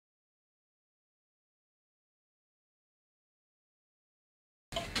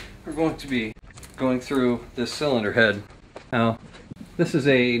we're going to be going through this cylinder head. Now, this is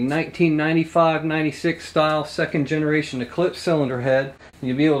a 1995-96 style second generation Eclipse cylinder head. And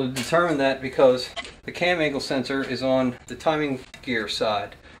you'll be able to determine that because the cam angle sensor is on the timing gear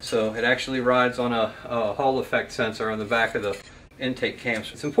side. So it actually rides on a Hall effect sensor on the back of the intake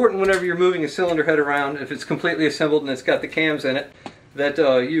cams. It's important whenever you're moving a cylinder head around, if it's completely assembled and it's got the cams in it, that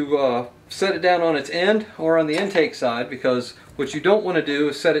you set it down on its end or on the intake side, because what you don't want to do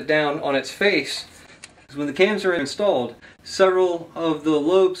is set it down on its face. Because when the cams are installed, several of the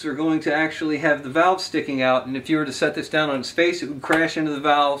lobes are going to actually have the valves sticking out, and if you were to set this down on its face, it would crash into the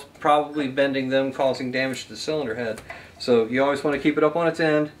valves, probably bending them, causing damage to the cylinder head. So you always want to keep it up on its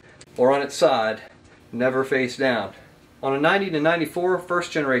end or on its side, never face down. On a 90 to 94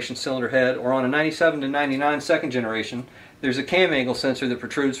 first generation cylinder head, or on a 97 to 99 second generation, there's a cam angle sensor that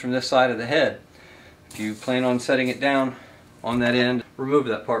protrudes from this side of the head. If you plan on setting it down on that end, remove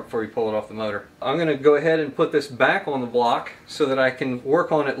that part before you pull it off the motor. I'm going to go ahead and put this back on the block so that I can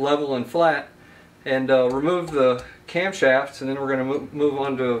work on it level and flat, and remove the camshafts, and then we're going to move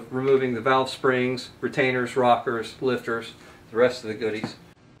on to removing the valve springs, retainers, rockers, lifters, the rest of the goodies.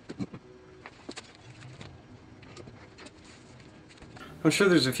 I'm sure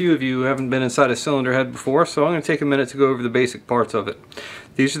there's a few of you who haven't been inside a cylinder head before, so I'm going to take a minute to go over the basic parts of it.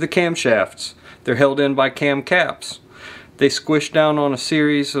 These are the camshafts. They're held in by cam caps. They squish down on a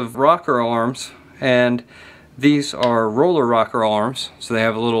series of rocker arms, and these are roller rocker arms, so they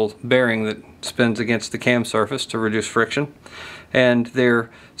have a little bearing that spins against the cam surface to reduce friction. And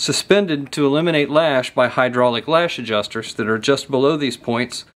they're suspended to eliminate lash by hydraulic lash adjusters that are just below these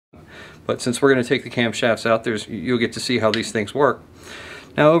points. But since we're going to take the camshafts out, you'll get to see how these things work.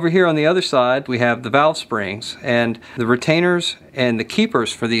 Now over here on the other side we have the valve springs, and the retainers and the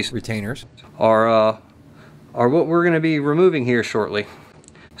keepers for these retainers are what we're going to be removing here shortly.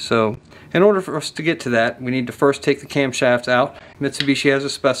 So in order for us to get to that, we need to first take the camshafts out. Mitsubishi has a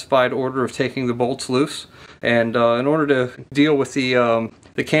specified order of taking the bolts loose, and in order to deal with the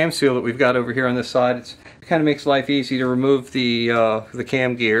cam seal that we've got over here on this side, it kind of makes life easy to remove the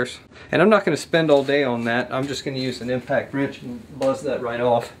cam gears. And I'm not going to spend all day on that. I'm just going to use an impact wrench and buzz that right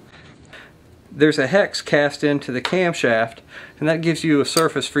off. There's a hex cast into the camshaft, and that gives you a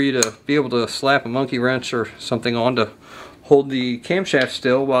surface for you to be able to slap a monkey wrench or something on to hold the camshaft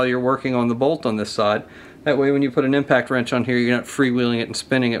still while you're working on the bolt on this side. That way when you put an impact wrench on here, you're not freewheeling it and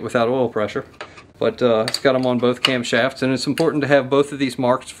spinning it without oil pressure. But it's got them on both camshafts, and it's important to have both of these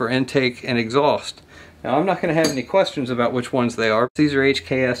marked for intake and exhaust. Now I'm not going to have any questions about which ones they are. These are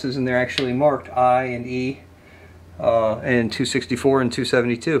HKS's, and they're actually marked I and E and 264 and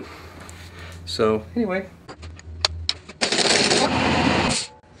 272. So anyway,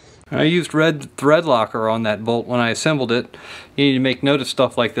 I used red thread locker on that bolt when I assembled it. You need to make note of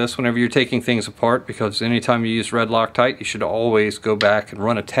stuff like this whenever you're taking things apart, because anytime you use red Loctite, you should always go back and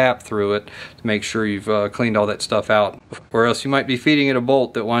run a tap through it to make sure you've cleaned all that stuff out, or else you might be feeding it a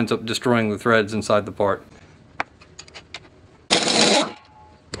bolt that winds up destroying the threads inside the part.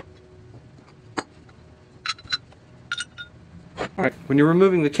 Alright, when you're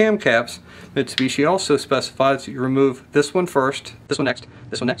removing the cam caps, Mitsubishi also specifies that you remove this one first, this one next,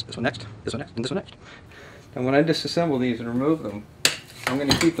 this one next, this one next, this one next, and this one next. And when I disassemble these and remove them, I'm going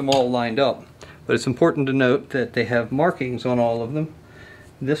to keep them all lined up. But it's important to note that they have markings on all of them.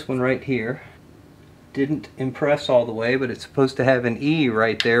 This one right here didn't impress all the way, but it's supposed to have an E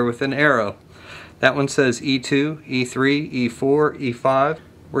right there with an arrow. That one says E2, E3, E4, E5.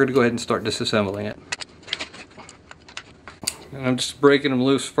 We're going to go ahead and start disassembling it. And I'm just breaking them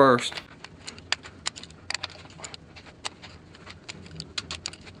loose first.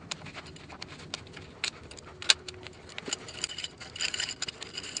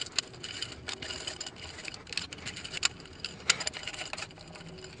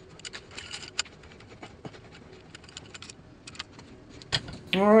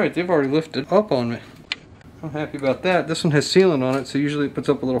 Alright, they've already lifted up on me. I'm happy about that. This one has sealant on it, so usually it puts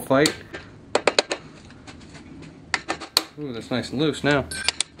up a little fight. Ooh, that's nice and loose now.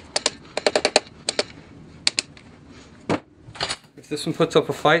 If this one puts up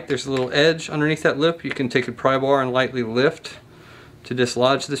a fight, there's a little edge underneath that lip. You can take a pry bar and lightly lift to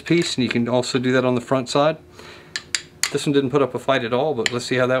dislodge this piece, and you can also do that on the front side. This one didn't put up a fight at all, but let's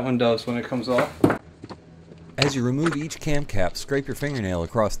see how that one does when it comes off. As you remove each cam cap, scrape your fingernail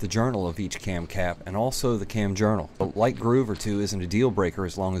across the journal of each cam cap and also the cam journal. A light groove or two isn't a deal breaker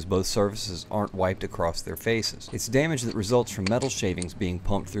as long as both surfaces aren't wiped across their faces. It's damage that results from metal shavings being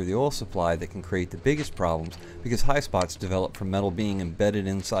pumped through the oil supply that can create the biggest problems because high spots develop from metal being embedded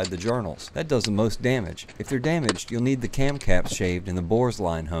inside the journals. That does the most damage. If they're damaged, you'll need the cam caps shaved and the bores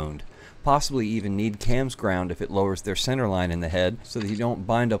line honed. Possibly even need cams ground if it lowers their center line in the head so that you don't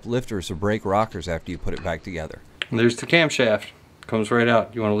bind up lifters or break rockers after you put it back together. And there's the camshaft. Comes right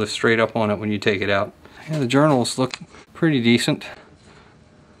out. You want to lift straight up on it when you take it out. Yeah, the journals look pretty decent.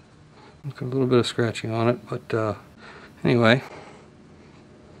 Got a little bit of scratching on it, but anyway.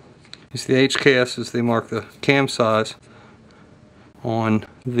 You see the HKSs, they mark the cam size on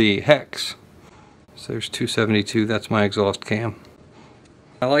the hex. So there's 272, that's my exhaust cam.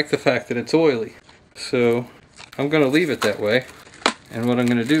 I like the fact that it's oily, so I'm going to leave it that way. And what I'm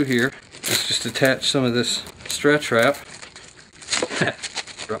going to do here is just attach some of this stretch wrap.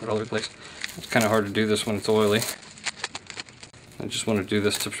 Drop it all over the place. It's kind of hard to do this when it's oily. I just want to do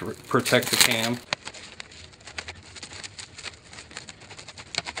this to protect the cam.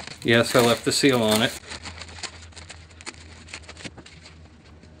 Yes, I left the seal on it.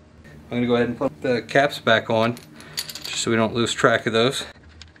 I'm going to go ahead and put the caps back on, just so we don't lose track of those.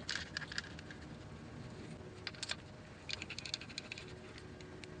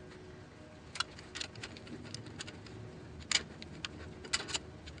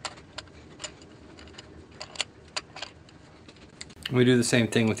 We do the same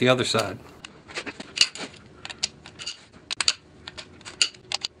thing with the other side.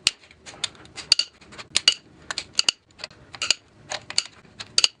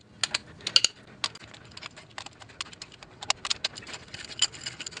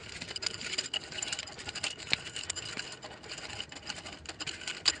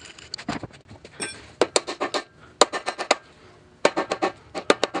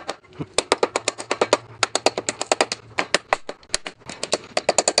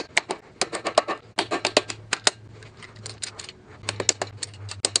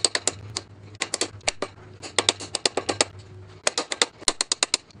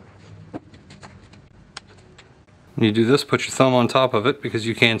 When you do this, put your thumb on top of it because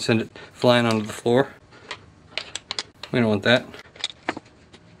you can send it flying onto the floor. We don't want that.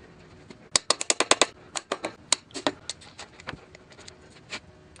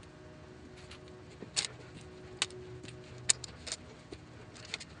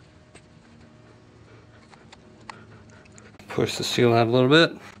 Push the seal out a little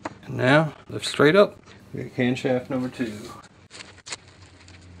bit. And now, lift straight up. We got camshaft number 2.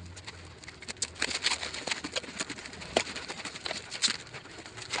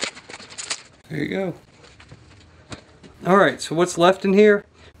 There you go. Alright, so what's left in here?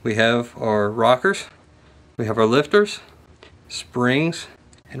 We have our rockers, we have our lifters, springs,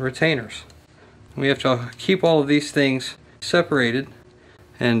 and retainers. We have to keep all of these things separated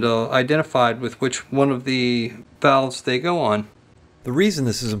and identified with which one of the valves they go on. The reason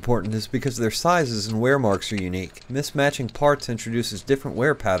this is important is because their sizes and wear marks are unique. Mismatching parts introduces different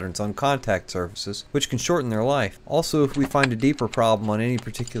wear patterns on contact surfaces, which can shorten their life. Also, if we find a deeper problem on any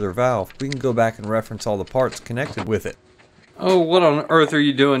particular valve, we can go back and reference all the parts connected with it. Oh, what on earth are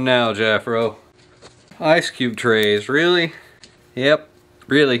you doing now, Jafro? Ice cube trays, really? Yep,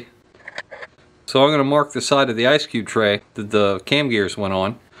 really. So I'm going to mark the side of the ice cube tray that the cam gears went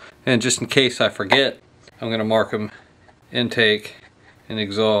on, and just in case I forget, I'm going to mark them intake and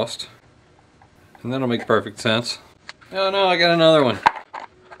exhaust, and that'll make perfect sense. Oh no, I got another one.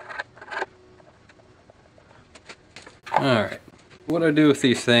 Alright, what I do with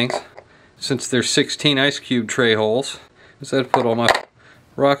these things, since there's 16 ice cube tray holes, is I put all my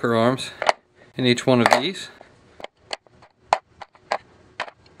rocker arms in each one of these.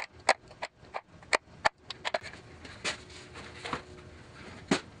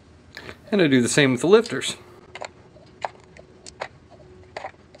 And I do the same with the lifters.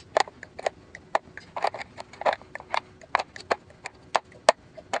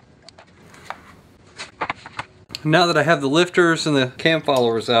 Now that I have the lifters and the cam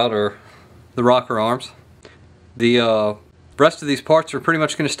followers out, or the rocker arms, the rest of these parts are pretty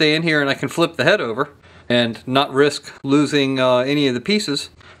much going to stay in here, and I can flip the head over and not risk losing any of the pieces.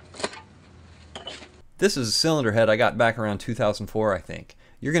 This is a cylinder head I got back around 2004, I think.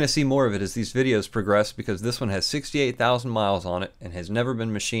 You're going to see more of it as these videos progress because this one has 68,000 miles on it and has never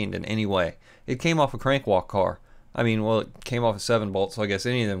been machined in any way. It came off a crankwalk car. I mean, well, it came off a 7-bolt, so I guess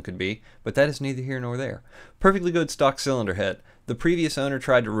any of them could be, but that is neither here nor there. Perfectly good stock cylinder head. The previous owner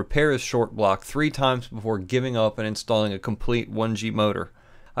tried to repair his short block 3 times before giving up and installing a complete 1G motor.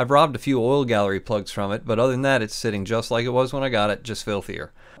 I've robbed a few oil gallery plugs from it, but other than that it's sitting just like it was when I got it, just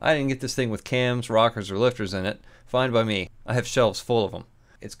filthier. I didn't get this thing with cams, rockers, or lifters in it. Fine by me. I have shelves full of them.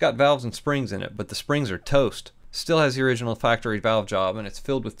 It's got valves and springs in it, but the springs are toast. Still has the original factory valve job, and it's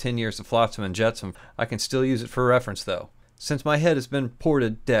filled with 10 years of flotsam and jetsam. I can still use it for reference though. Since my head has been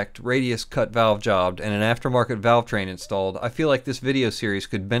ported, decked, radius cut valve jobbed, and an aftermarket valve train installed, I feel like this video series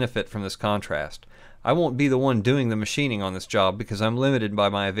could benefit from this contrast. I won't be the one doing the machining on this job because I'm limited by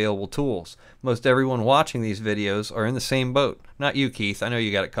my available tools. Most everyone watching these videos are in the same boat. Not you, Keith, I know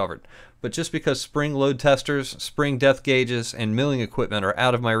you got it covered. But just because spring load testers, spring depth gauges, and milling equipment are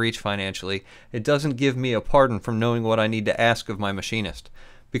out of my reach financially, it doesn't give me a pardon from knowing what I need to ask of my machinist.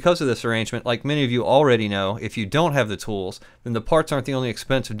 Because of this arrangement, like many of you already know, if you don't have the tools, then the parts aren't the only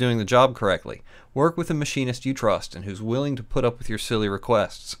expense of doing the job correctly. Work with a machinist you trust and who's willing to put up with your silly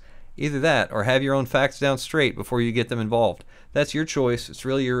requests. Either that, or have your own facts down straight before you get them involved. That's your choice, it's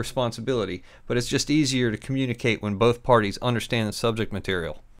really your responsibility, but it's just easier to communicate when both parties understand the subject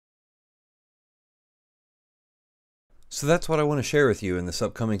material. So that's what I want to share with you in this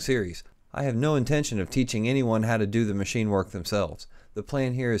upcoming series. I have no intention of teaching anyone how to do the machine work themselves. The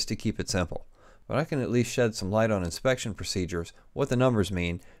plan here is to keep it simple. But I can at least shed some light on inspection procedures, what the numbers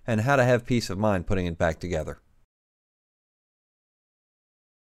mean, and how to have peace of mind putting it back together.